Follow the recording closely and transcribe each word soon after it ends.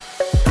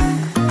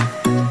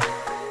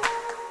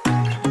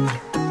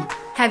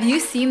Have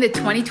you seen the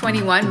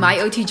 2021 My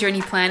OT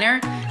Journey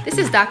Planner? This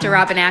is Dr.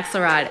 Robin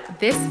Axelrod.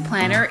 This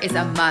planner is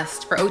a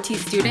must for OT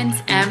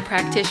students and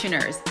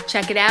practitioners.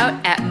 Check it out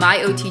at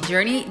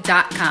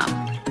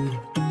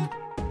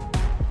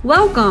myotjourney.com.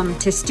 Welcome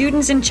to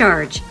Students in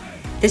Charge.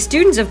 The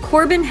students of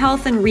Corbin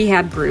Health and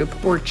Rehab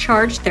Group, or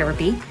Charge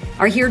Therapy,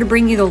 are here to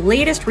bring you the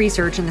latest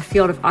research in the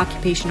field of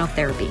occupational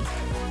therapy.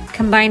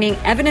 Combining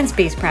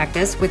evidence-based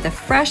practice with a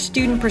fresh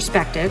student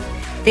perspective,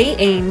 they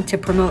aim to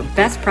promote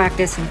best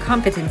practice and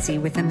competency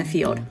within the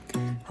field.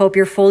 Hope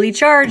you're fully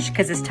charged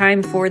because it's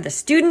time for the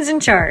Students in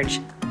Charge.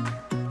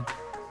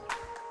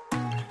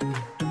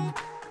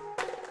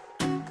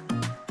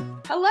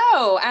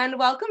 Hello, and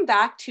welcome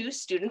back to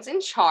Students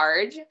in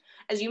Charge.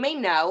 As you may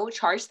know,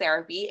 Charge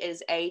Therapy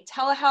is a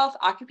telehealth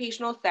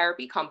occupational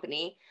therapy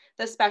company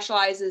that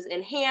specializes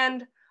in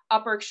hand,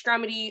 upper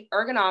extremity,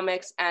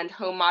 ergonomics, and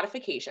home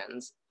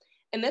modifications.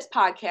 In this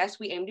podcast,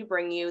 we aim to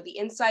bring you the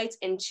insights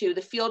into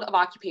the field of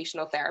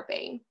occupational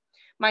therapy.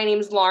 My name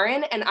is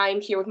Lauren, and I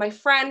am here with my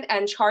friend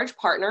and Charge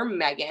partner,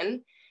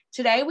 Megan.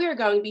 Today, we are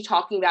going to be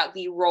talking about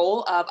the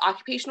role of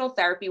occupational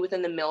therapy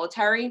within the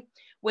military,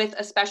 with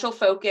a special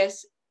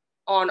focus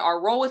on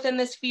our role within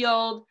this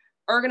field,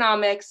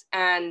 ergonomics,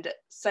 and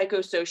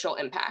psychosocial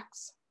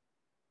impacts.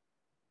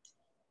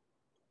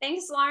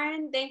 Thanks,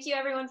 Lauren. Thank you,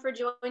 everyone, for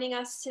joining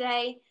us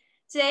today.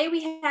 Today,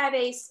 we have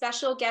a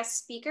special guest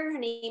speaker. Her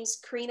name's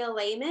Karina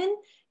Lehman,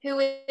 who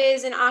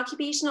is an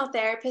occupational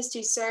therapist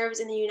who serves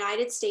in the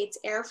United States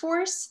Air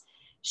Force.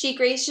 She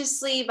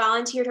graciously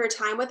volunteered her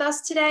time with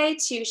us today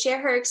to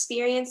share her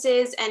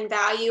experiences and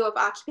value of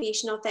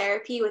occupational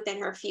therapy within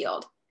her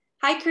field.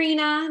 Hi,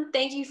 Karina.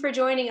 Thank you for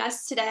joining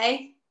us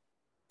today.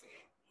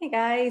 Hey,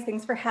 guys.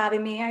 Thanks for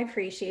having me. I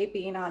appreciate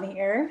being on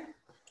here.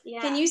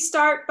 Yeah. Can you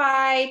start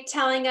by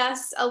telling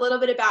us a little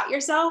bit about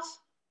yourself?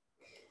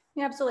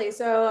 Yeah, absolutely.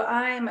 So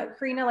I'm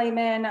Karina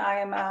Lehman.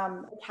 I'm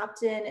a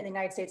captain in the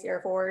United States Air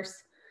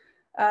Force.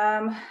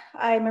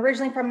 I'm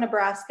originally from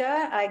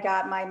Nebraska. I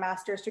got my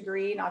master's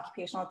degree in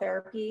occupational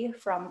therapy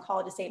from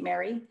College of St.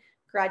 Mary,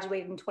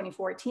 graduated in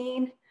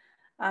 2014.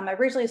 I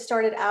originally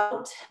started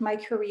out my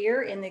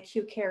career in the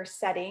acute care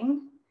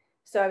setting.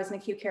 So I was an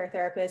acute care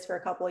therapist for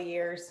a couple of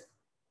years.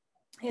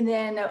 And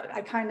then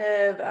I kind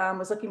of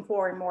was looking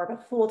for more of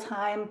a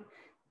full-time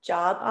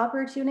job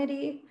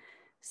opportunity.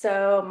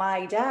 So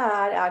my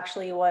dad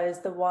actually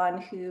was the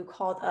one who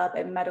called up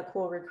a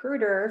medical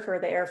recruiter for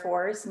the Air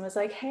Force and was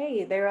like,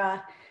 hey,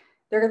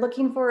 they're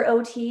looking for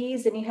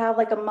OTs and you have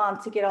like a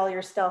month to get all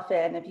your stuff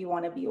in if you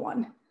want to be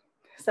one.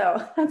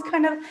 So that's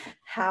kind of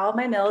how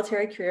my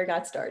military career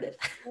got started.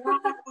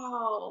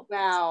 Wow.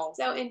 Wow.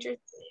 So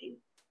interesting.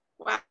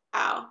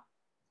 Wow.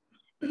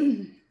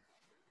 And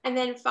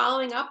then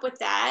following up with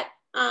that,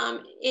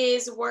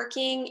 is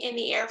working in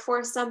the Air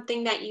Force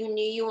something that you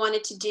knew you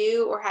wanted to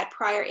do or had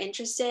prior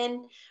interest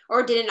in?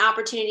 Or did an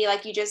opportunity,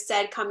 like you just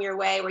said, come your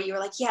way where you were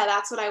like, yeah,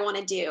 that's what I want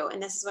to do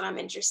and this is what I'm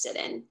interested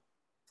in?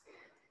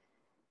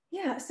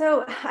 Yeah,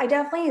 so I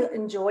definitely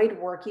enjoyed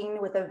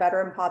working with a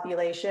veteran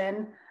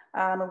population.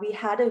 We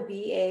had a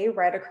VA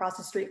right across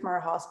the street from our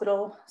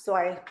hospital. So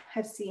I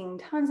have seen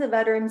tons of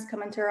veterans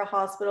come into our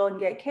hospital and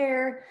get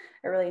care.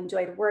 I really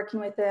enjoyed working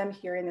with them,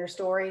 hearing their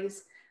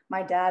stories.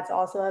 My dad's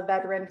also a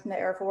veteran from the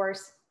Air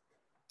Force.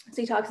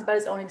 So he talks about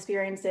his own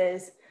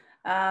experiences.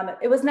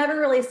 It was never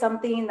really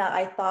something that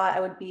I thought I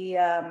would be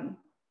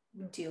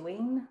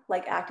doing,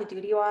 like active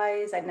duty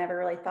wise. I never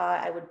really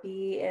thought I would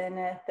be in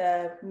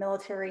the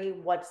military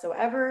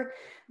whatsoever,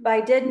 but I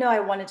did know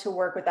I wanted to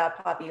work with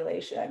that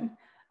population,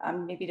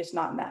 maybe just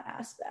not in that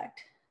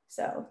aspect.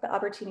 So the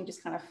opportunity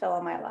just kind of fell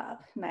on my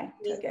lap and I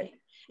took it.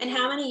 And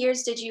how many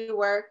years did you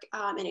work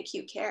in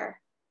acute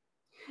care?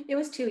 It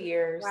was 2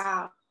 years.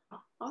 Wow.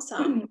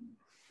 Awesome.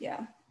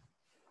 Yeah.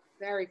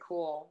 Very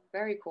cool.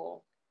 Very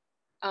cool.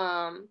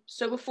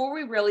 So before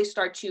we really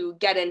start to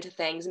get into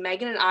things,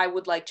 Megan and I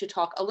would like to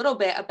talk a little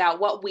bit about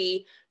what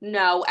we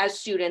know as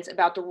students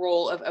about the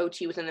role of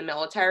OT within the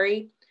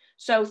military.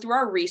 So through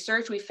our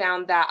research, we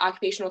found that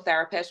occupational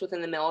therapists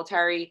within the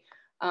military,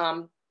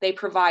 they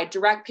provide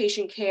direct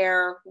patient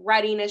care,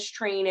 readiness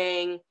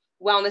training,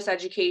 wellness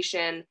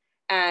education,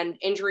 and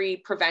injury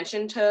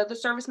prevention to the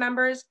service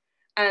members,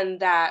 and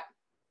that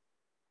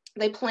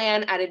they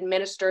plan and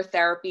administer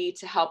therapy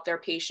to help their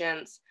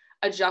patients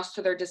adjust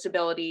to their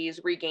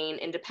disabilities, regain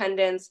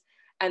independence,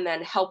 and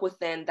then help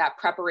within that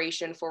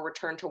preparation for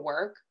return to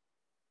work.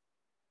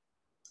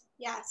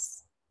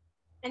 Yes.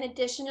 And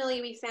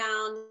additionally, we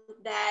found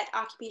that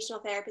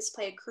occupational therapists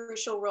play a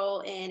crucial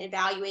role in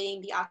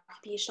evaluating the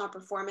occupational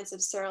performance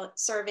of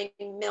serving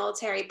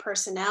military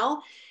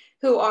personnel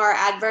who are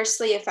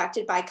adversely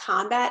affected by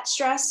combat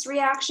stress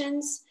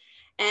reactions.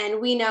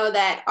 And we know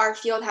that our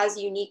field has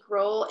a unique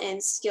role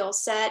and skill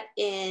set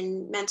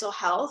in mental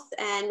health.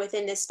 And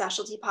within this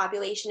specialty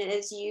population, it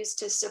is used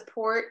to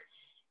support,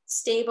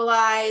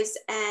 stabilize,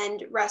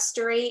 and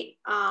restore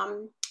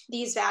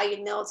these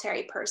valued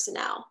military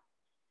personnel.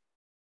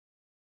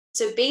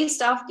 So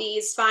based off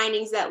these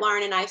findings that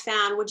Lauren and I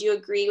found, would you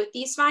agree with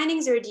these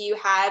findings, or do you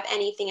have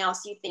anything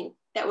else you think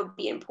that would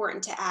be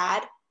important to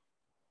add?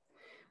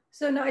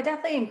 So no, I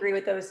definitely agree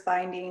with those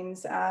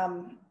findings.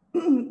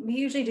 We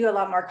usually do a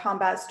lot more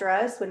combat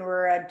stress when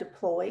we're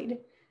deployed,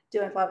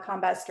 doing a lot of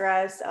combat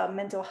stress,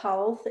 mental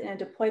health in a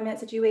deployment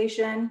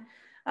situation.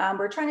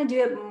 We're trying to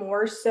do it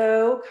more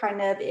so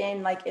kind of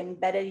in like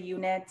embedded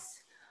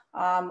units,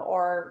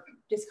 or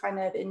just kind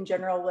of in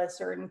general with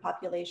certain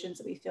populations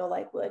that we feel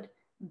like would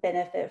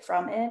benefit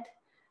from it.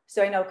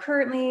 So I know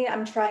currently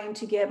I'm trying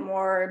to get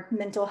more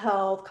mental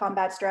health,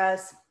 combat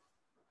stress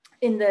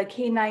in the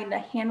K9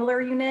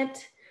 handler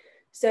unit.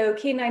 So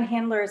K9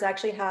 handlers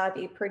actually have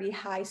a pretty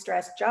high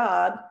stress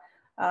job,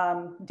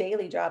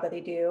 daily job that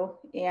they do.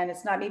 And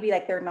it's not maybe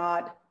like they're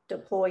not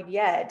deployed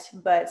yet,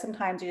 but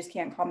sometimes you just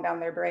can't calm down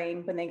their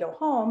brain when they go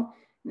home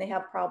and they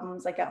have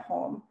problems like at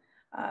home,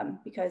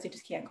 because they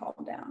just can't calm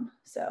down.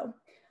 So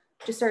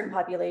just certain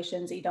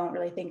populations that you don't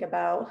really think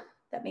about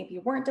that maybe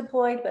weren't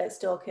deployed, but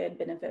still could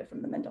benefit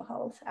from the mental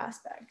health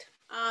aspect.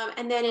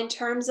 And then in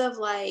terms of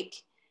like,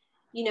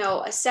 you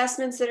know,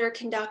 assessments that are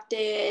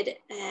conducted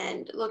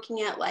and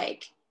looking at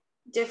like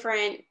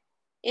different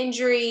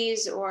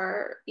injuries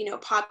or, you know,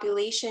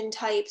 population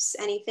types,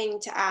 anything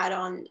to add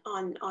on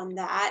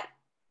that?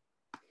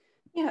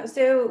 Yeah,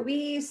 so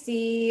we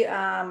see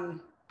all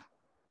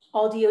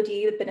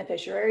DoD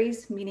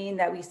beneficiaries, meaning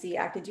that we see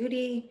active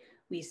duty,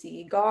 we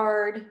see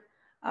guard,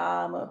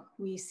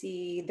 we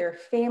see their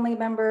family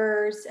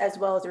members, as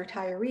well as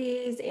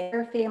retirees and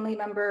their family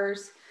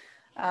members.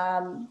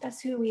 That's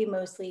who we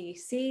mostly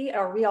see.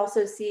 Or we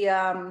also see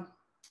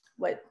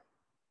like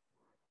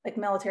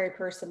military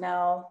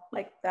personnel,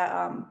 like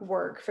that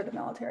work for the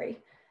military.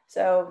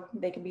 So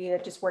they can be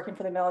just working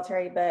for the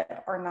military,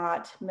 but are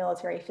not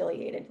military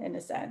affiliated in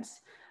a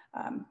sense.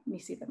 We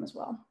see them as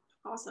well.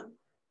 Awesome.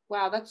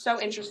 Wow, that's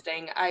so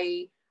interesting.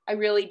 I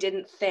really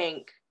didn't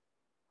think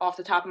off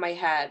the top of my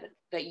head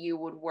that you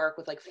would work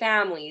with like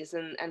families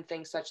and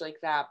things such like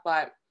that,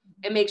 but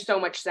it makes so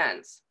much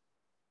sense.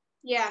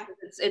 Yeah.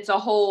 It's a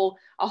whole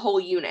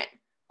unit.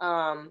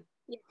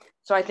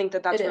 So I think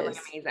that's really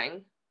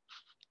amazing.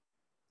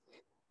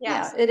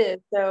 Yes. Yeah, it is.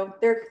 So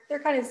they're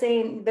kind of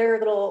saying their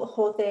little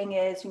whole thing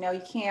is, you know,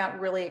 you can't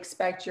really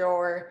expect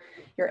your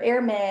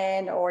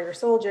airmen or your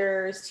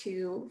soldiers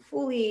to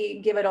fully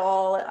give it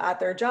all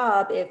at their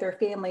job if their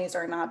families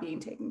are not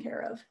being taken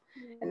care of.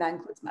 And that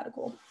includes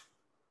medical.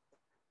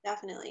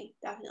 Definitely.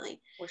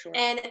 For sure.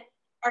 And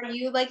are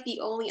you like the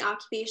only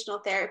occupational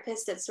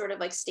therapist that's sort of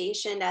like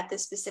stationed at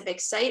this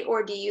specific site,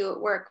 or do you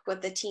work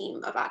with a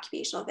team of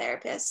occupational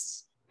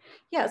therapists?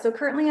 Yeah, so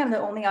currently I'm the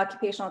only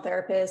occupational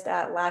therapist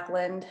at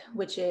Lackland,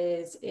 which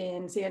is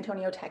in San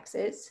Antonio,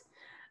 Texas.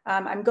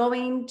 I'm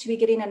going to be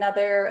getting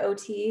another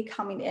OT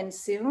coming in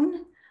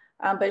soon,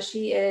 but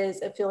she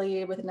is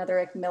affiliated with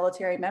another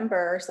military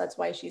member, so that's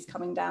why she's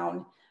coming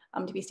down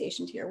to be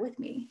stationed here with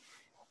me.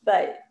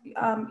 But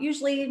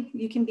usually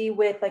you can be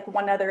with like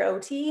one other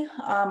OT.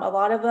 A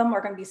lot of them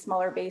are going to be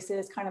smaller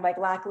bases, kind of like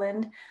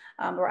Lackland,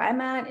 where I'm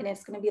at, and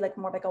it's going to be like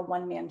more like a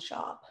one-man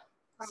shop.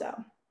 So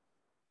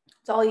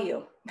it's all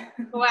you.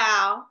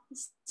 Wow.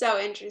 So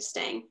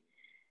interesting.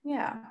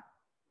 Yeah.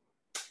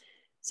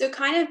 So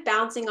kind of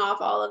bouncing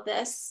off all of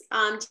this,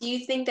 do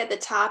you think that the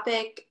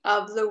topic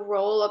of the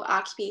role of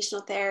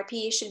occupational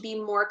therapy should be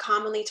more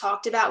commonly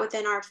talked about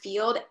within our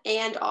field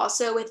and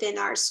also within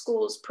our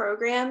schools'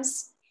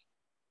 programs?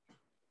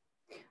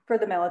 For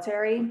the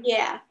military?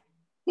 Yeah.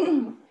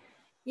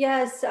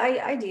 Yes,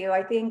 I do.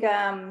 I think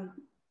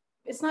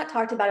it's not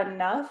talked about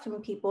enough,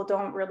 and people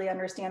don't really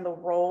understand the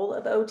role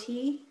of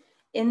OT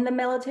in the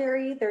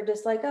military. They're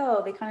just like,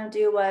 oh, they kind of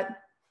do what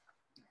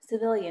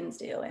civilians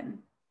do, and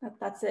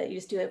that's it. You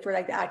just do it for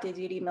like the active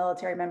duty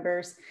military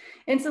members.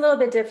 And it's a little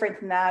bit different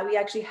than that. We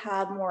actually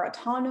have more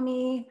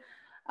autonomy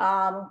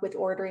with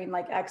ordering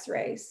like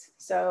x-rays.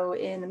 So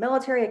in the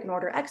military, I can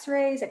order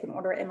x-rays, I can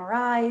order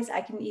MRIs, I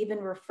can even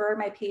refer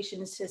my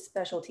patients to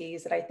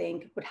specialties that I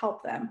think would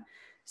help them.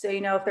 So,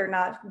 you know, if they're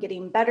not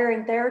getting better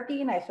in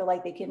therapy and I feel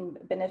like they can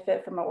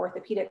benefit from an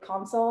orthopedic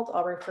consult,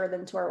 I'll refer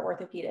them to our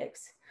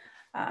orthopedics.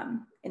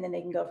 And then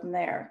they can go from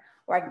there.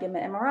 Or I can give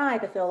them an MRI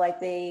if I feel like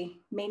they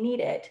may need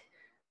it.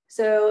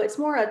 So it's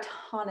more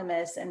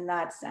autonomous in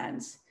that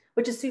sense,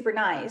 which is super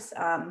nice,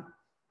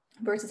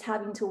 versus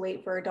having to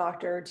wait for a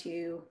doctor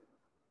to,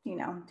 you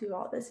know, do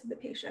all this for the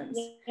patients.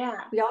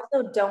 Yeah. We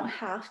also don't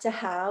have to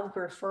have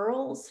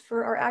referrals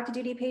for our active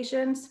duty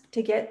patients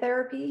to get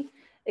therapy.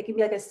 It can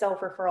be like a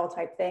self-referral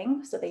type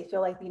thing. So they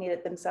feel like they need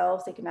it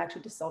themselves. They can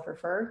actually just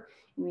self-refer,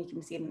 and we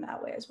can see them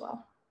that way as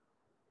well.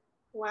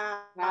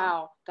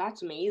 Wow,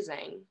 that's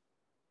amazing.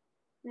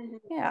 Mm-hmm.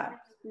 Yeah,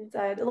 it's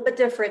a little bit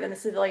different than the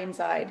civilian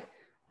side,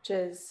 which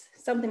is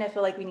something I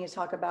feel like we need to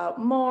talk about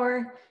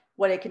more,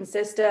 what it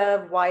consists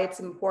of, why it's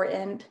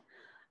important,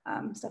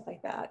 stuff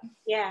like that.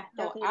 Yeah,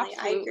 definitely.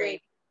 I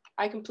agree.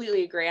 I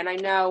completely agree. And I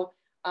know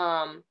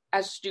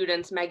as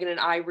students, Megan and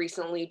I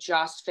recently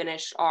just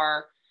finished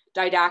our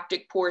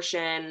didactic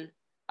portion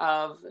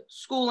of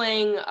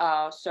schooling.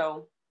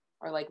 So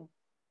our like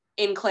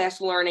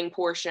in-class learning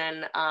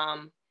portion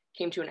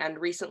came to an end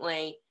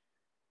recently.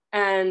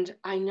 And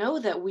I know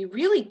that we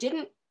really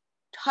didn't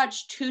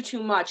touch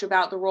too much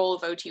about the role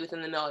of OT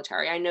within the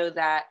military. I know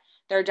that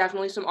there are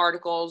definitely some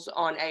articles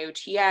on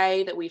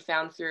AOTA that we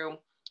found through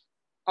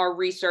our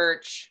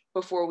research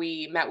before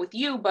we met with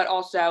you, but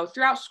also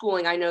throughout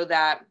schooling, I know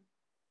that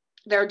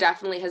there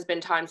definitely has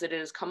been times that it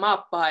has come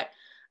up, but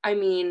I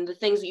mean, the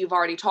things that you've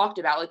already talked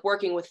about, like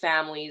working with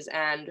families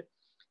and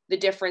the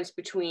difference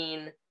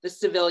between the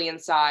civilian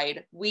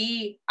side,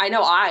 I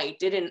know I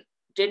didn't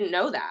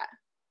know that.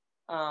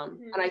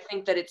 And I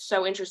think that it's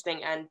so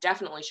interesting and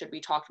definitely should be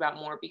talked about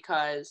more,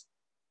 because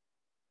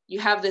you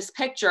have this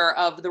picture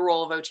of the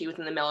role of OT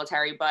within the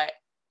military, but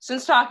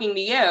since talking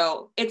to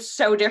you, it's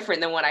so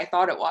different than what I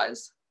thought it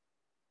was.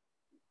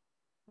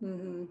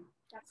 Mm-hmm.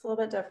 That's a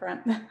little bit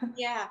different.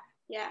 Yeah.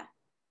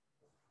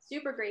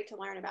 Super great to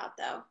learn about,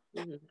 though.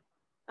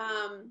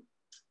 Mm-hmm.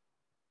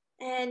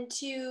 And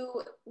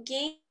to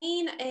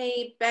gain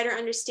a better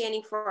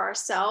understanding for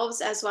ourselves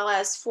as well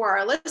as for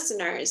our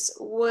listeners,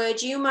 would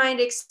you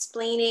mind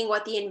explaining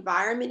what the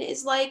environment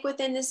is like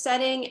within this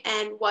setting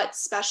and what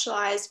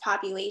specialized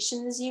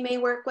populations you may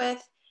work with?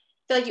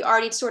 I feel like you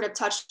already sort of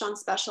touched on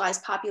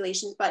specialized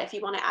populations, but if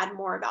you want to add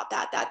more about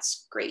that,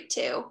 that's great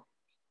too.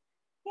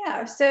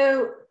 Yeah,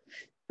 so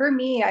for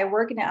me, I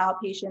work in an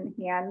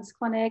outpatient hands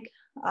clinic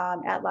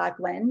at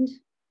Lackland.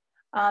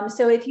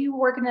 So if you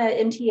work in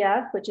an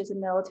MTF, which is a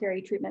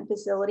military treatment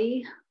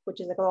facility, which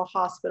is like a little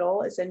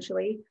hospital,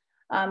 essentially,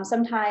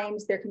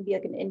 sometimes there can be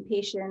like an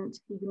inpatient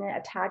unit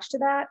attached to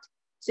that.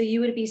 So you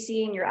would be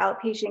seeing your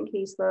outpatient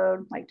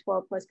caseload, like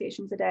 12 plus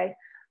patients a day,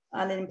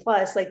 and then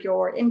plus like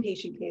your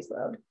inpatient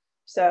caseload.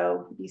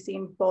 So you'd be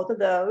seeing both of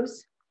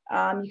those.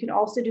 You can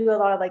also do a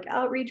lot of like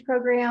outreach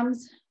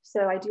programs.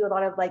 So I do a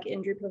lot of like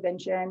injury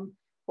prevention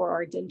for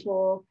our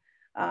dental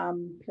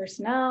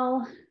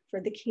personnel, for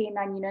the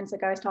K9 units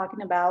like I was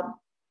talking about,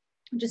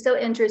 which is so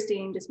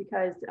interesting just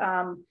because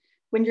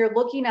when you're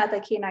looking at the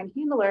K9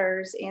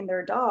 handlers and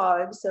their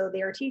dogs, so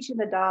they are teaching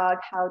the dog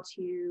how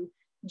to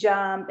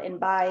jump and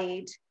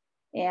bite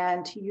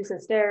and to use the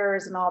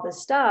stairs and all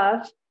this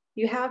stuff,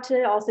 you have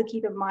to also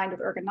keep in mind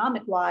with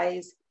ergonomic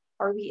wise,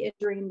 are we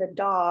injuring the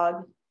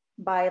dog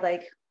by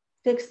like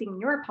fixing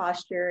your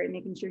posture and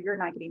making sure you're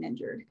not getting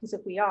injured? Because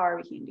if we are,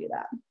 we can't do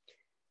that.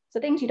 So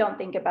things you don't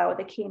think about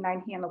with the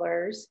K9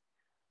 handlers.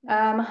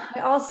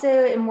 I also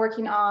am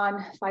working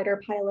on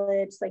fighter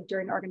pilots, like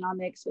during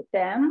ergonomics with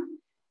them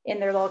in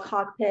their little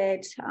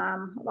cockpit.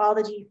 All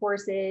the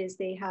G-forces,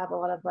 they have a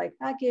lot of like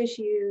back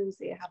issues.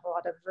 They have a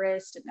lot of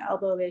wrist and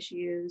elbow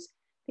issues,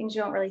 things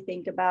you don't really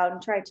think about,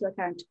 and try to like,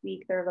 kind of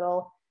tweak their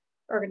little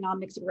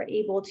ergonomics so we're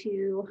able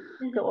to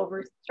go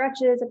over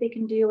stretches that they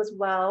can do as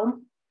well.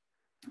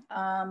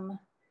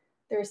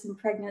 There's some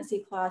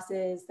pregnancy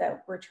classes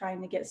that we're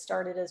trying to get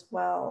started as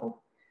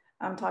well.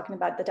 I'm talking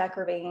about the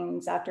Decker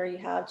veins after you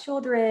have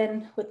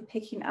children with the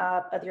picking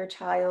up of your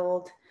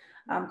child,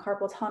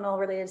 carpal tunnel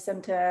related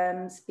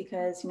symptoms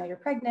because you're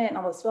pregnant and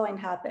all the swelling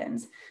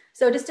happens.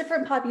 So just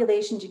different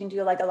populations you can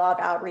do like a lot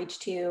of outreach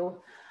to.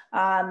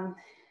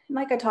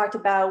 Like I talked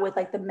about with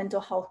like the mental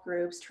health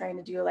groups, trying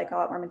to do like a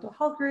lot more mental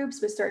health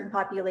groups with certain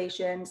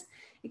populations.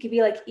 It could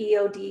be like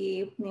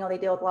EOD, they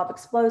deal with a lot of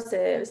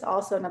explosives,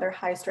 also another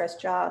high stress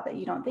job that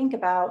you don't think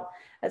about,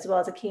 as well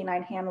as the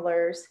K9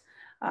 handlers.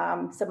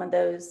 Some of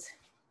those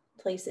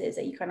places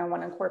that you kind of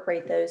want to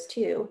incorporate those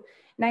too.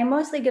 And I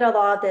mostly get a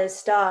lot of this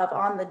stuff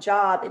on the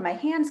job in my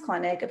hands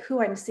clinic of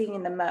who I'm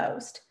seeing the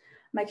most.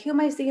 I'm like, who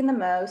am I seeing the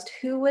most?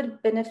 Who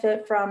would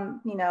benefit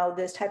from,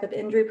 this type of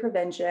injury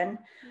prevention?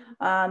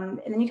 And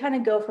then you kind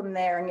of go from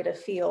there and get a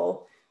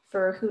feel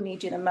for who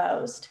needs you the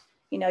most.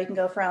 You can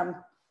go from,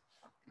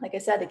 like I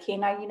said, the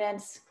K9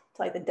 units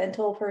to like the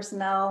dental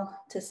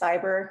personnel to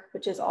cyber,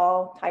 which is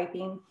all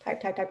typing,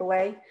 type of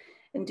way,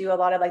 and do a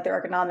lot of like the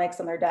ergonomics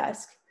on their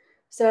desk.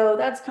 So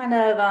that's kind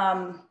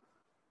of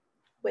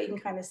what you can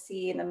kind of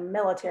see in the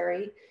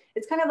military.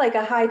 It's kind of like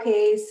a high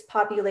pace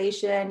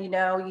population,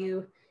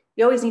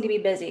 you always need to be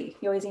busy.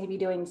 You always need to be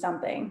doing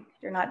something.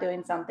 If you're not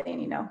doing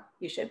something,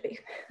 you should be.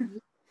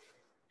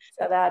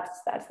 So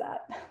that's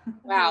that.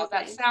 Wow,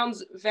 that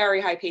sounds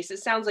very high paced. It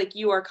sounds like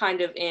you are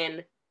kind of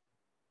in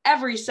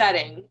every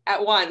setting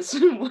at once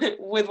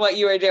with what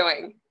you are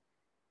doing.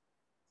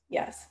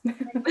 Yes.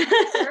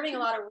 Serving a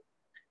lot of,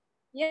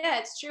 yeah,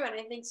 it's true. And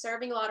I think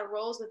serving a lot of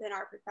roles within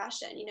our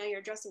profession, you're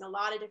addressing a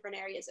lot of different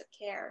areas of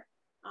care.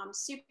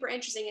 Super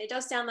interesting. And it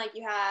does sound like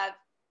you have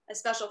a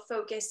special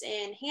focus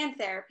in hand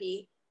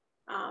therapy.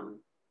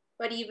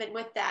 But even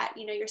with that,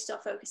 you're still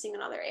focusing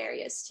on other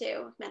areas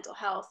too, mental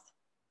health.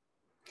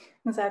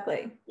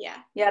 Exactly. Yeah.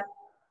 Yep.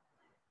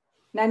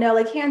 And I know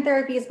like hand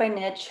therapy is my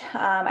niche.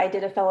 I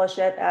did a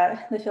fellowship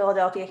at the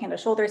Philadelphia Hand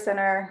and Shoulder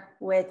Center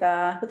with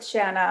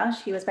Shanna.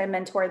 She was my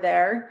mentor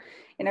there.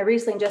 And I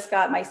recently just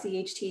got my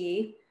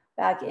CHT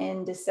back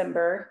in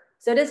December.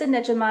 So it is a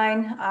niche of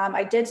mine.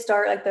 I did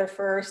start like the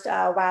first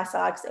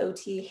WASOX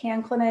OT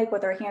hand clinic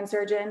with our hand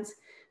surgeons.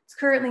 It's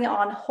currently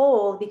on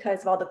hold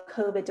because of all the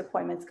COVID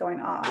deployments going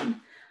on.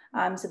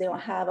 So they don't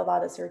have a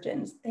lot of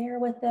surgeons there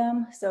with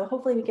them. So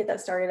hopefully we get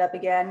that started up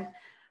again.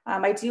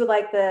 I do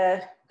like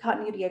the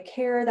continuity of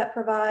care that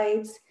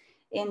provides.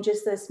 and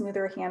just a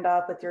smoother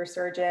handoff with your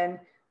surgeon,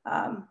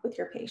 with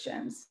your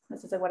patients.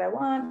 This is what I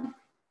want,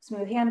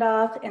 smooth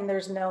handoff, and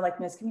there's no like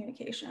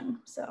miscommunication.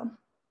 So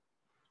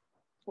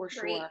for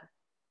sure. Great.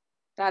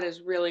 That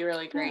is really,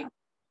 really great. Yeah.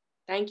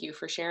 Thank you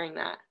for sharing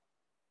that.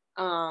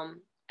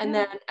 And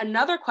then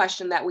another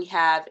question that we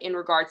have in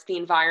regards to the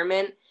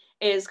environment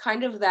is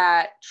kind of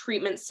that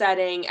treatment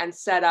setting and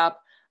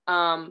setup.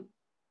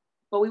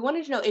 But we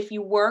wanted to know if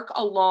you work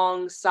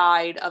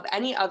alongside of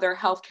any other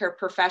healthcare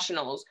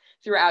professionals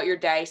throughout your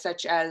day,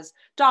 such as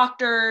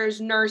doctors,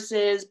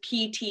 nurses,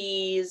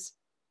 PTs,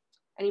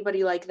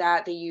 anybody like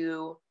that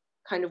you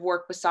kind of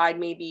work beside,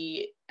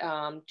 maybe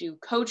do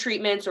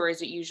co-treatments, or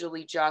is it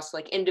usually just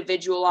like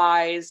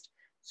individualized?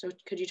 So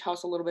could you tell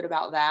us a little bit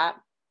about that?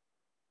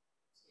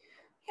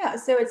 Yeah,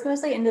 so it's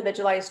mostly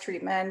individualized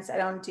treatments. I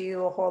don't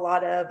do a whole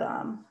lot of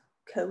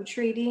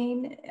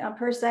co-treating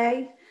per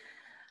se.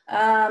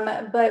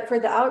 But for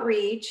the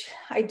outreach,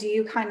 I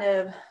do kind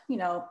of,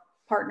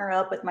 partner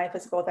up with my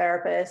physical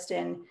therapist,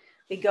 and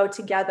we go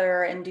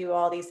together and do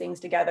all these things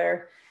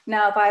together.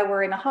 Now, if I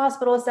were in a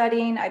hospital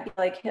setting, I'd be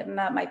like hitting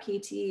up my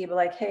PT, be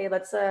like, hey,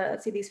 let's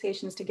see these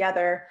patients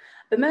together.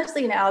 But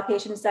mostly in an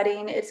outpatient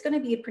setting, it's going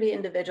to be pretty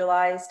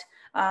individualized.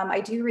 I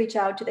do reach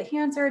out to the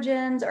hand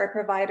surgeons or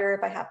provider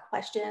if I have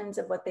questions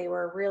of what they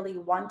were really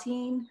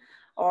wanting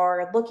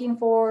or looking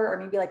for, or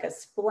maybe like a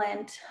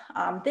splint.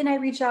 Then I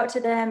reach out to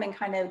them and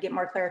kind of get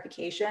more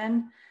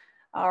clarification.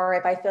 Or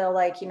if I feel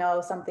like,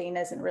 something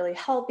isn't really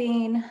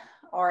helping,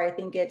 or I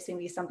think it's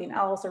maybe something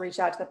else, I'll reach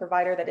out to the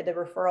provider that did the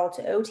referral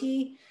to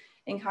OT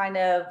and kind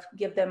of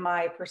give them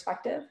my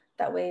perspective.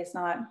 That way it's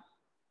not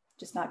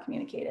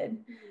communicated.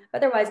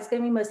 Otherwise, it's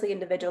going to be mostly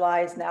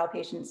individualized in the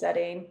outpatient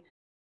setting.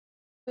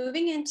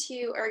 Moving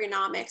into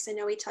ergonomics, I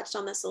know we touched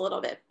on this a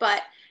little bit,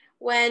 but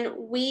when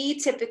we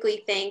typically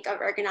think of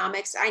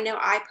ergonomics, I know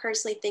I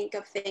personally think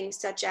of things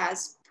such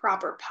as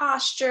proper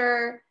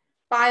posture,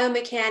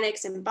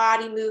 biomechanics and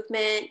body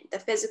movement, the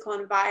physical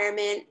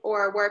environment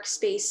or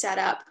workspace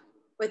setup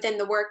within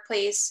the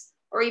workplace,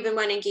 or even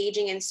when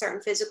engaging in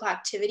certain physical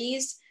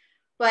activities.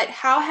 But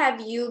how have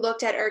you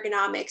looked at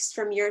ergonomics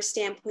from your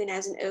standpoint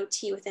as an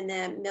OT within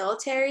the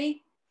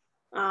military?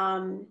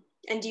 And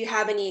do you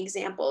have any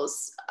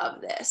examples of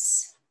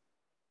this?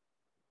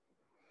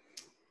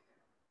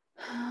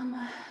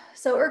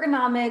 So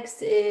ergonomics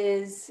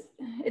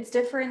it's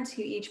different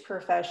to each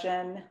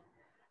profession.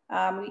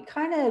 We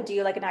kind of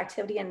do like an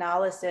activity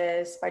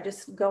analysis by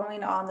just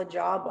going on the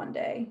job one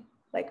day,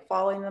 like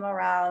following them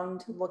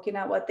around, looking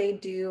at what they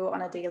do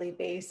on a daily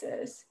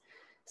basis.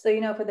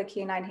 So, for the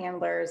canine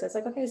handlers, it's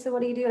like, okay, so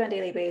what do you do on a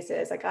daily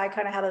basis? Like I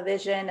kind of have a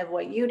vision of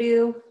what you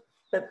do,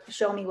 but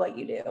show me what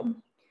you do.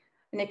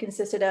 And it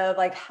consisted of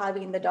like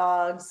having the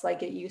dogs like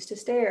get used to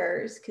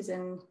stairs, because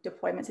in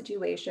deployment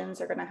situations,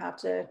 they're going to have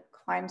to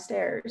climb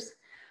stairs.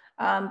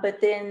 But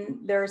then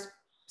there's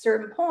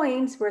certain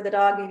points where the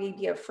dog may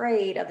be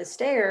afraid of the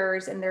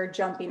stairs and they're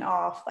jumping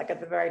off like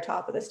at the very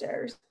top of the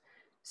stairs.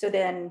 So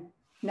then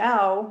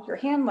now your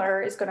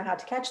handler is going to have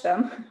to catch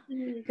them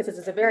because this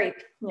is a very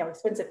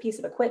expensive piece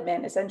of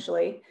equipment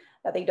essentially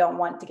that they don't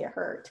want to get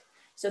hurt.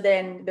 So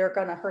then they're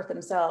going to hurt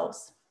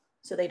themselves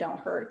so they don't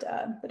hurt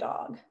the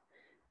dog.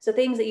 So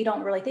things that you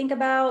don't really think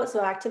about.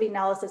 So activity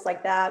analysis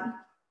like that,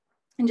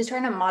 and just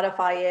trying to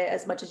modify it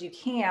as much as you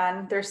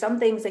can. There's some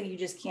things that you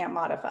just can't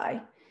modify.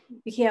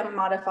 You can't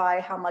modify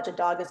how much a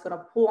dog is going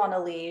to pull on a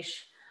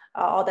leash,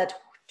 all that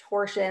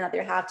torsion that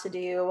they have to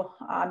do.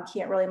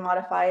 Can't really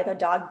modify if a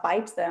dog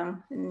bites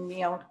them and,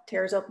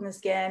 tears open the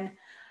skin.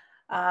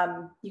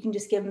 You can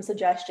just give them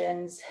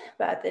suggestions,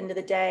 but at the end of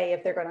the day,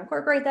 if they're going to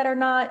incorporate that or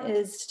not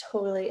is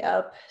totally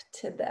up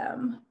to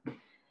them.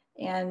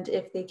 And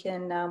if they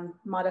can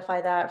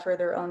modify that for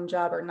their own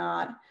job or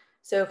not.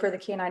 So for the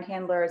canine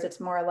handlers,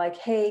 it's more like,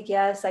 hey,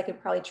 yes, I could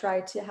probably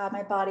try to have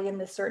my body in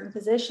this certain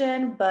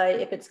position, but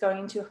if it's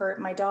going to hurt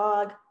my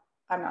dog,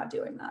 I'm not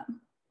doing that.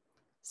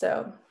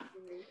 So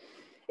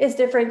it's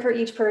different for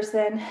each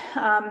person.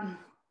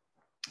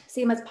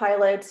 Same as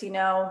pilots,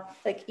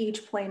 like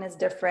each plane is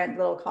different,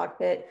 little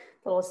cockpit,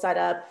 little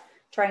setup,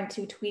 trying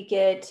to tweak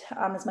it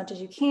as much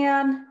as you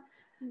can.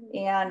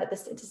 And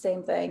it's the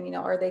same thing,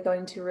 are they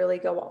going to really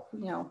go,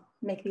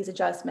 make these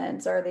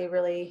adjustments? Are they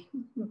really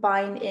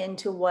buying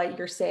into what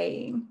you're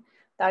saying?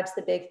 That's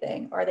the big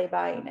thing. Are they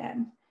buying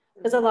in?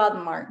 Because a lot of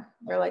them aren't.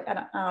 They're like, I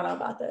don't know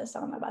about this. I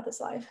don't know about this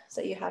life.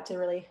 So you have to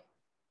really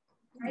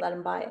let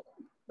them buy it.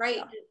 Right.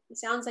 So. It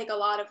sounds like a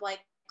lot of like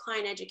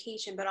client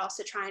education, but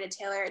also trying to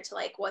tailor it to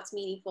like what's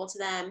meaningful to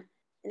them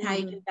and how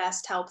you can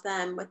best help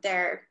them with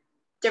their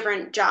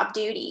different job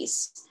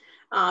duties.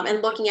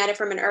 And looking at it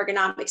from an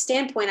ergonomic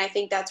standpoint, I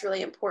think that's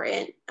really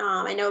important.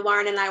 I know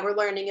Lauren and I were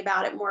learning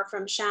about it more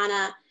from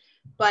Shanna,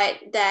 but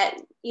that,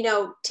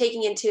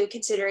 taking into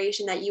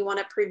consideration that you want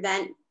to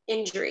prevent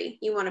injury,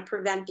 you want to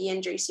prevent the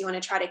injury. So you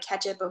want to try to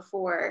catch it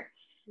before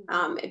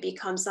it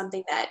becomes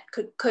something that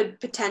could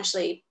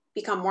potentially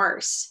become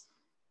worse.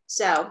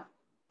 So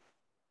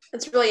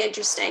it's really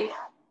interesting.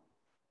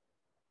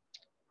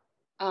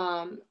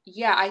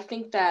 Yeah, I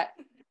think that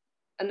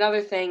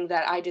another thing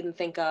that I didn't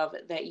think of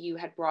that you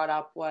had brought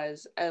up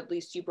was, at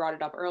least you brought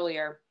it up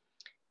earlier,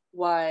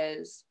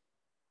 was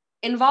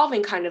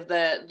involving kind of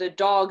the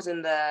dogs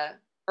and the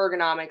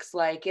ergonomics.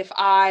 Like, if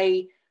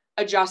I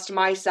adjust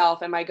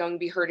myself, am I going to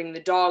be hurting the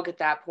dog at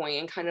that point?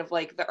 And kind of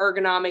like the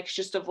ergonomics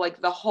just of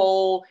like the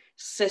whole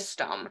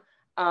system.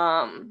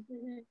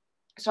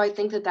 So I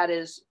think that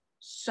is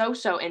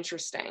so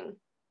interesting.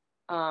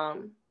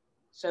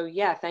 So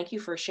yeah, thank you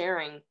for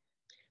sharing.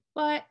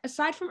 But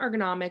aside from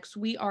ergonomics,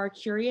 we are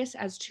curious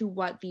as to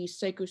what the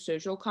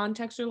psychosocial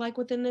contexts are like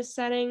within this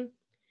setting.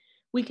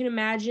 We can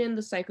imagine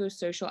the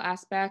psychosocial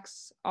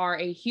aspects are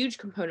a huge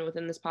component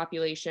within this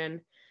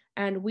population,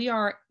 and we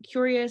are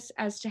curious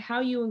as to how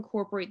you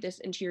incorporate this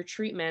into your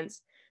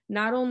treatments,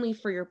 not only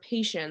for your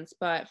patients,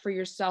 but for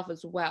yourself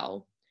as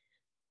well.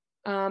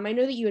 I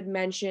know that you had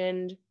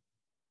mentioned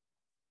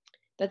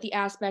that the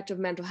aspect of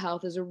mental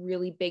health is a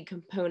really big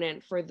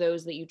component for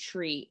those that you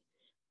treat,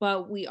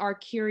 but we are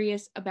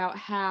curious about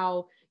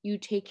how you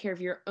take care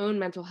of your own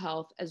mental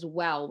health as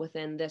well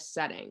within this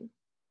setting.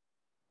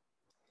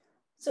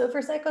 So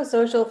for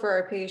psychosocial for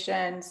our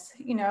patients,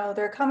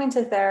 they're coming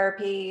to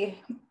therapy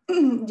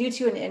due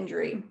to an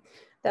injury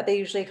that they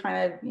usually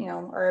kind of,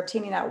 are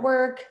obtaining at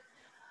work.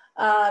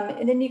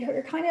 And then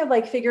you're kind of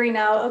like figuring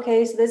out,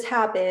 okay, so this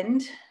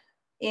happened,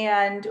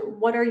 and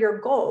what are your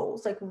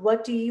goals? Like,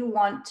 what do you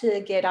want to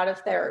get out of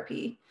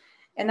therapy?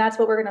 And that's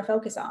what we're going to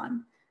focus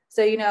on.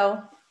 So,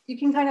 you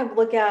can kind of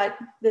look at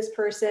this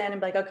person and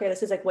be like, okay,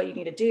 this is like what you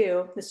need to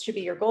do. This should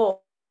be your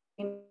goal.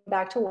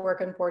 Back to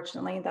work,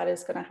 unfortunately, that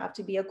is going to have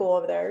to be a goal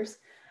of theirs.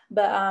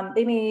 But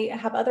they may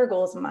have other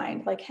goals in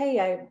mind, like, hey,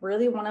 I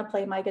really want to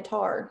play my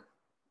guitar.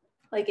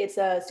 Like, it's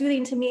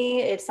soothing to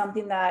me. It's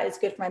something that is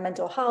good for my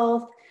mental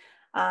health.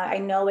 I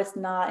know it's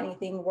not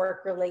anything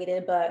work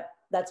related, but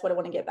that's what I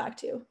want to get back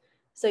to.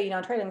 So,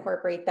 try to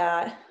incorporate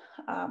that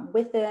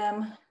with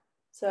them.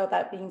 So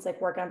that means like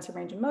work on some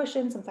range of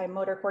motion, some fine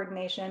motor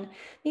coordination,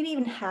 maybe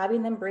even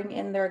having them bring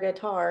in their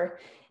guitar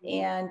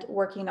and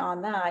working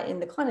on that in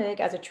the clinic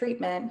as a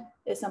treatment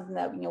is something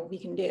that, we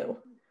can do.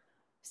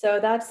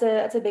 So that's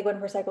a big one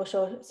for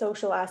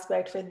psychosocial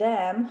aspect for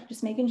them,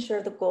 just making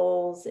sure the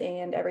goals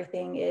and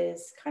everything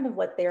is kind of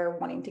what they're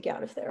wanting to get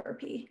out of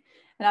therapy,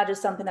 and not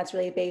just something that's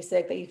really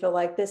basic that you feel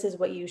like this is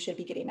what you should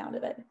be getting out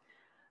of it.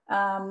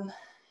 And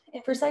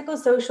for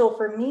psychosocial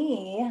for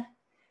me,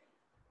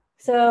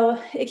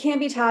 so it can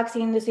be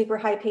taxing, the super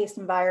high-paced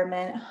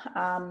environment.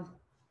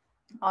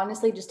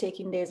 Honestly, just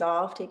taking days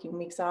off, taking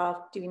weeks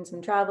off, doing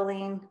some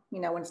traveling,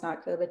 when it's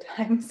not COVID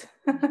times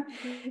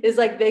is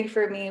like big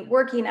for me.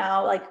 Working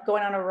out, like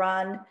going on a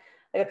run,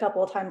 like a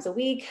couple of times a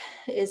week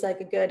is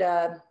like a good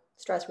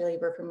stress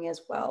reliever for me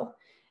as well.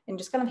 And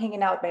just kind of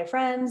hanging out with my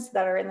friends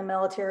that are in the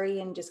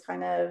military and just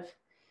kind of,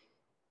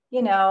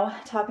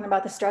 talking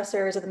about the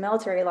stressors of the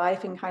military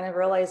life and kind of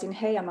realizing,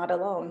 hey, I'm not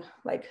alone.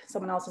 Like,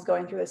 someone else is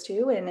going through this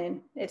too, and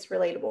it's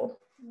relatable.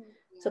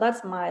 So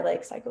that's my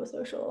like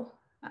psychosocial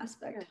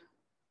aspect.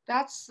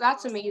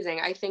 That's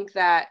amazing. I think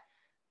that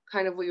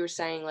kind of what you were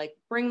saying, like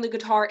bring the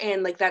guitar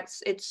in, like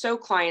it's so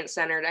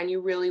client-centered, and you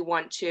really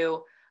want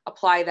to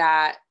apply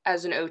that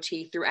as an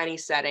OT through any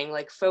setting,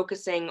 like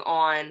focusing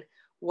on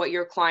what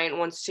your client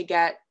wants to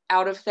get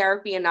out of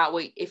therapy, and not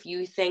what if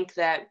you think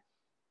that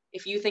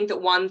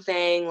one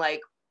thing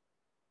like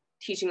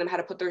teaching them how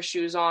to put their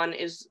shoes on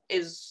is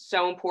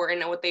so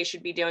important and what they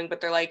should be doing, but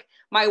they're like,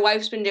 my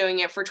wife's been doing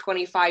it for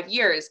 25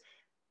 years.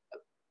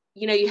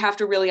 You have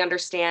to really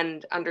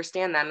understand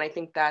that. And I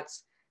think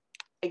that's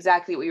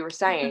exactly what you were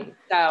saying.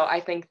 So I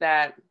think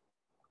that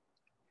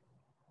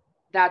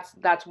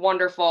that's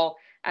wonderful,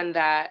 and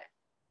that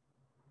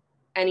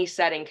any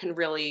setting can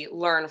really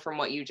learn from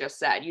what you just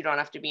said. You don't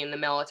have to be in the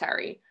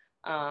military.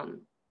 I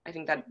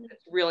think that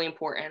it's really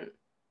important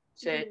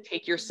to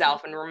take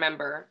yourself and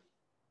remember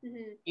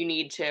you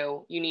need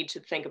to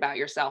think about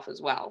yourself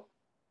as well.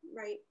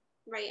 Right.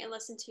 And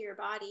listen to your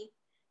body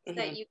so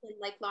that you can,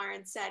 like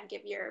Lauren said,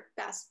 give your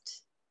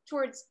best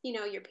towards,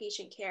 your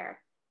patient care,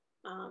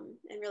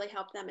 and really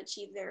help them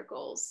achieve their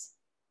goals.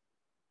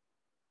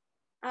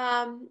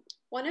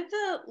 One of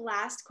the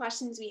last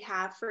questions we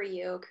have for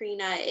you,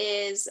 Karina,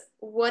 is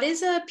what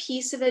is a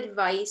piece of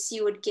advice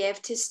you would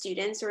give to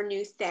students or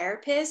new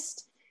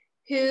therapists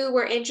who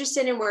were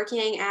interested in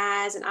working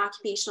as an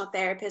occupational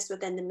therapist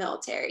within the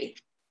military?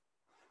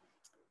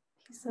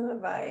 Piece of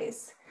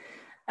advice.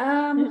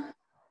 Let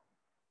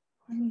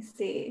me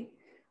see.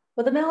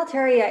 Well, the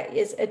military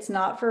it's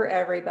not for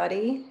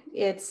everybody.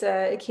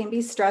 It can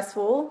be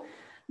stressful,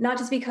 not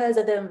just because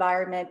of the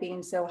environment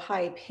being so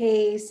high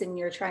paced and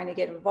you're trying to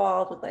get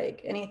involved with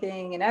like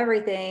anything and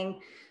everything.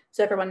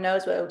 So everyone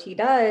knows what OT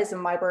does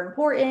and why we're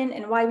important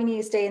and why we need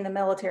to stay in the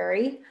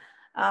military.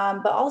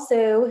 But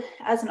also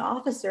as an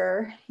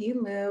officer,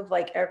 you move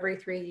like every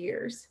 3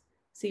 years.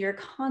 So you're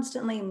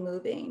constantly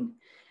moving.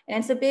 And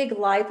it's a big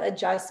life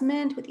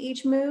adjustment with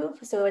each move.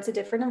 So it's a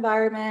different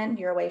environment.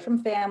 You're away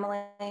from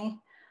family.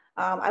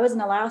 I was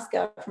in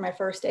Alaska for my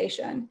first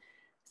station.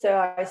 So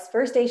I was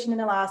first stationed in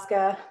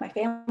Alaska. My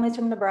family's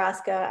from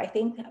Nebraska. I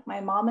think my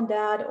mom and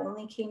dad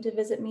only came to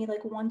visit me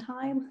like one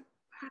time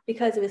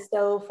because it was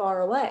so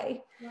far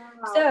away.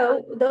 Wow.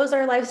 So those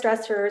are life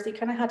stressors you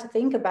kind of have to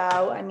think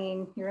about. I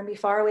mean, you're going to be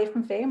far away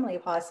from family,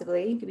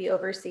 possibly. You could be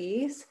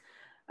overseas.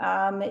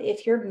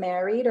 If you're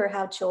married or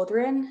have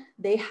children,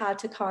 they have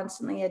to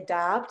constantly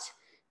adapt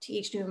to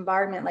each new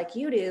environment like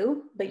you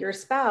do, but your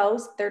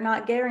spouse, they're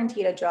not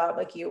guaranteed a job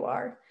like you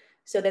are.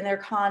 So then they're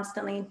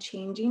constantly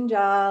changing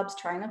jobs,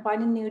 trying to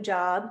find a new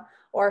job,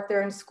 or if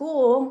they're in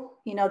school,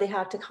 you know, they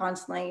have to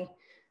constantly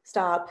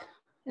stop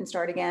and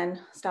start again,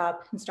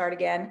 stop and start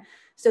again.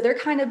 So they're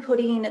kind of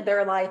putting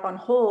their life on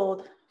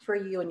hold for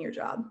you and your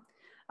job.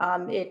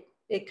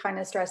 It kind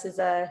of stresses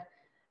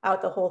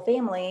out the whole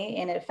family,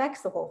 and it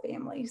affects the whole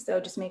family. So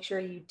just make sure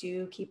you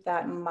do keep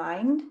that in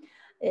mind.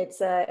 It's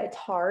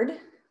hard,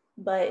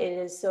 but it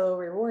is so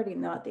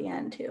rewarding though at the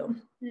end too.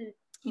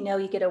 You know,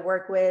 you get to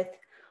work with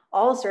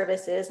all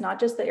services,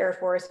 not just the Air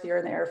Force. If you're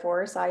in the Air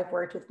Force, I've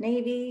worked with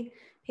Navy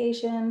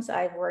patients,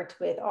 I've worked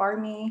with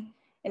Army.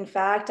 In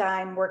fact,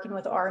 I'm working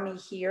with Army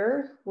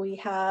here. We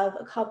have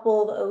a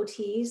couple of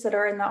OTs that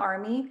are in the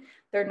Army.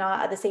 They're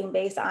not at the same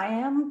base I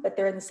am, but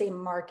they're in the same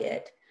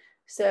market.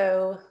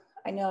 So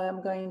I know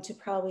I'm going to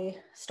probably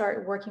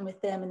start working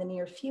with them in the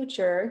near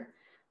future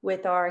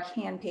with our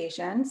hand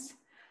patients.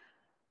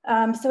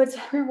 So it's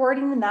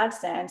rewarding in that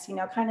sense, you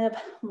know, kind of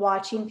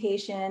watching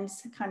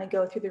patients kind of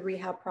go through the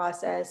rehab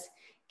process,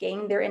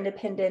 gain their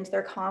independence,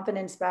 their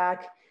confidence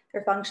back,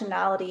 their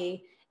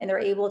functionality, and they're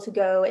able to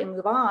go and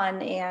move on,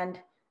 and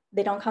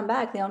they don't come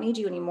back. They don't need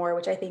you anymore,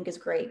 which I think is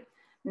great.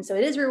 And so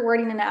it is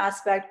rewarding in an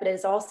aspect, but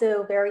it's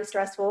also very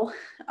stressful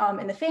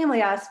in the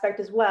family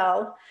aspect as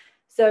well.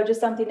 So just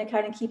something to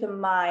kind of keep in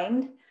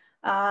mind.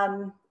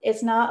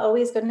 It's not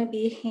always going to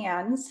be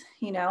hands,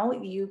 you know,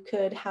 you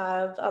could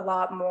have a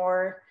lot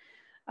more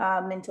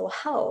mental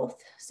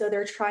health. So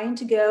they're trying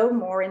to go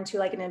more into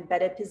like an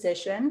embedded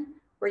position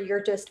where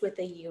you're just with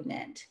a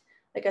unit,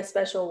 like a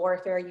special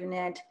warfare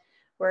unit,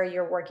 where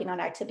you're working on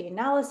activity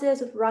analysis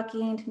with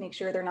rucking to make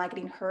sure they're not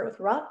getting hurt with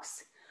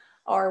rucks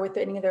or with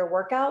any of their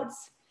workouts.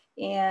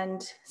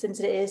 And since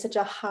it is such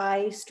a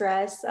high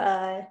stress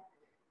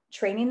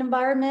training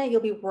environment,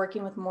 you'll be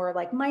working with more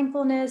like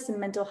mindfulness and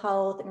mental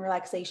health and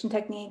relaxation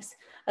techniques,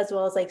 as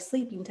well as like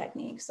sleeping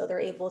techniques. So they're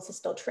able to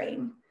still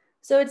train.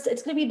 So it's going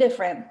to be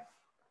different.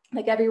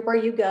 Like everywhere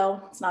you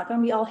go, it's not going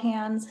to be all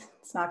hands.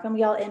 It's not going to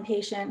be all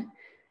inpatient.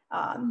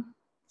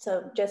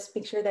 So just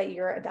make sure that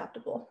you're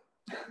adaptable.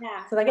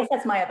 Yeah. So I guess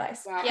that's my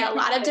advice. Wow. Yeah, a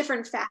lot of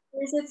different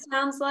factors, it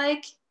sounds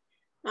like.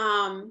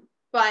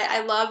 But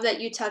I love that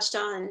you touched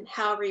on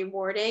how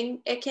rewarding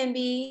it can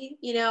be,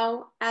 you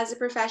know, as a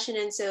profession.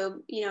 And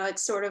so, you know,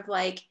 it's sort of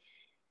like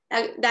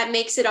that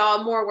makes it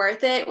all more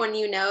worth it when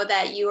you know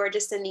that you are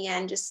just in the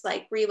end, just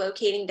like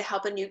relocating to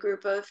help a new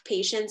group of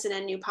patients and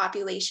a new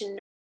population.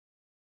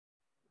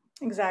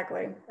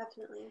 Exactly.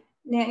 Definitely.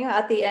 Yeah,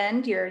 at the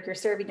end, you're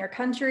serving your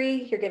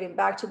country, you're giving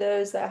back to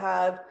those that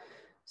have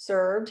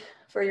served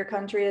for your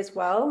country as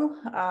well.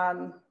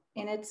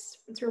 And it's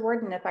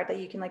rewarding the fact that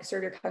you can like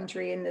serve your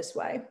country in this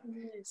way.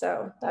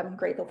 So I'm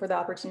grateful for the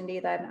opportunity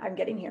that I'm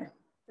getting here.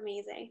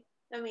 Amazing.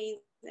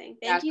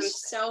 Thank you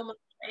so much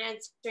for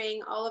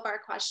answering all of our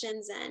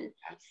questions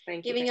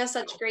and giving us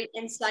such great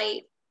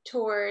insight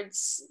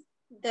towards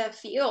the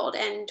field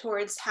and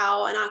towards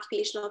how an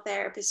occupational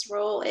therapist's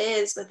role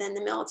is within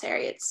the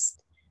military. It's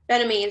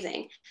been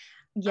amazing.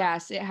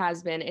 Yes, it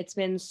has been. It's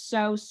been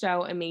so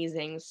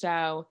amazing.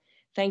 So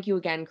thank you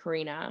again,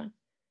 Karina.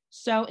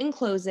 So in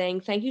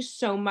closing, thank you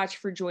so much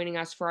for joining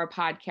us for our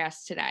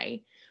podcast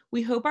today.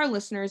 We hope our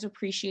listeners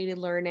appreciated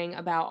learning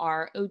about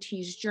our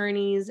OT's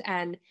journeys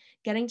and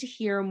getting to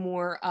hear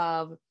more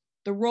of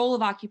the role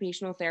of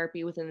occupational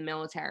therapy within the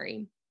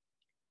military.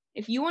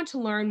 If you want to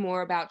learn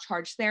more about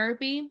charge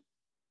therapy,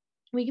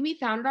 we can be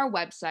found at our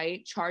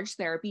website,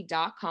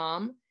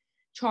 chargetherapy.com.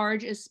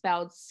 Charge is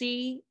spelled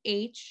CHRG,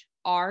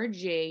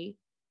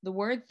 the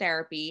word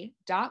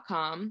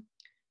therapy.com.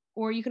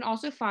 Or you can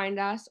also find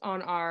us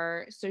on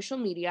our social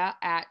media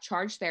at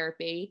Charge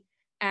Therapy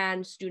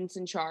and Students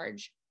in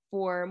Charge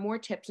for more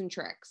tips and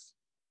tricks.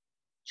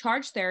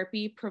 Charge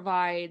Therapy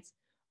provides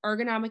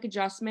ergonomic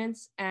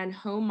adjustments and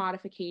home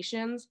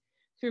modifications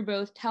through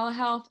both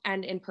telehealth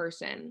and in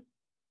person.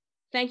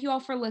 Thank you all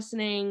for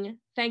listening.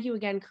 Thank you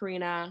again,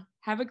 Karina.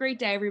 Have a great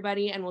day,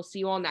 everybody, and we'll see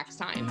you all next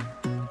time.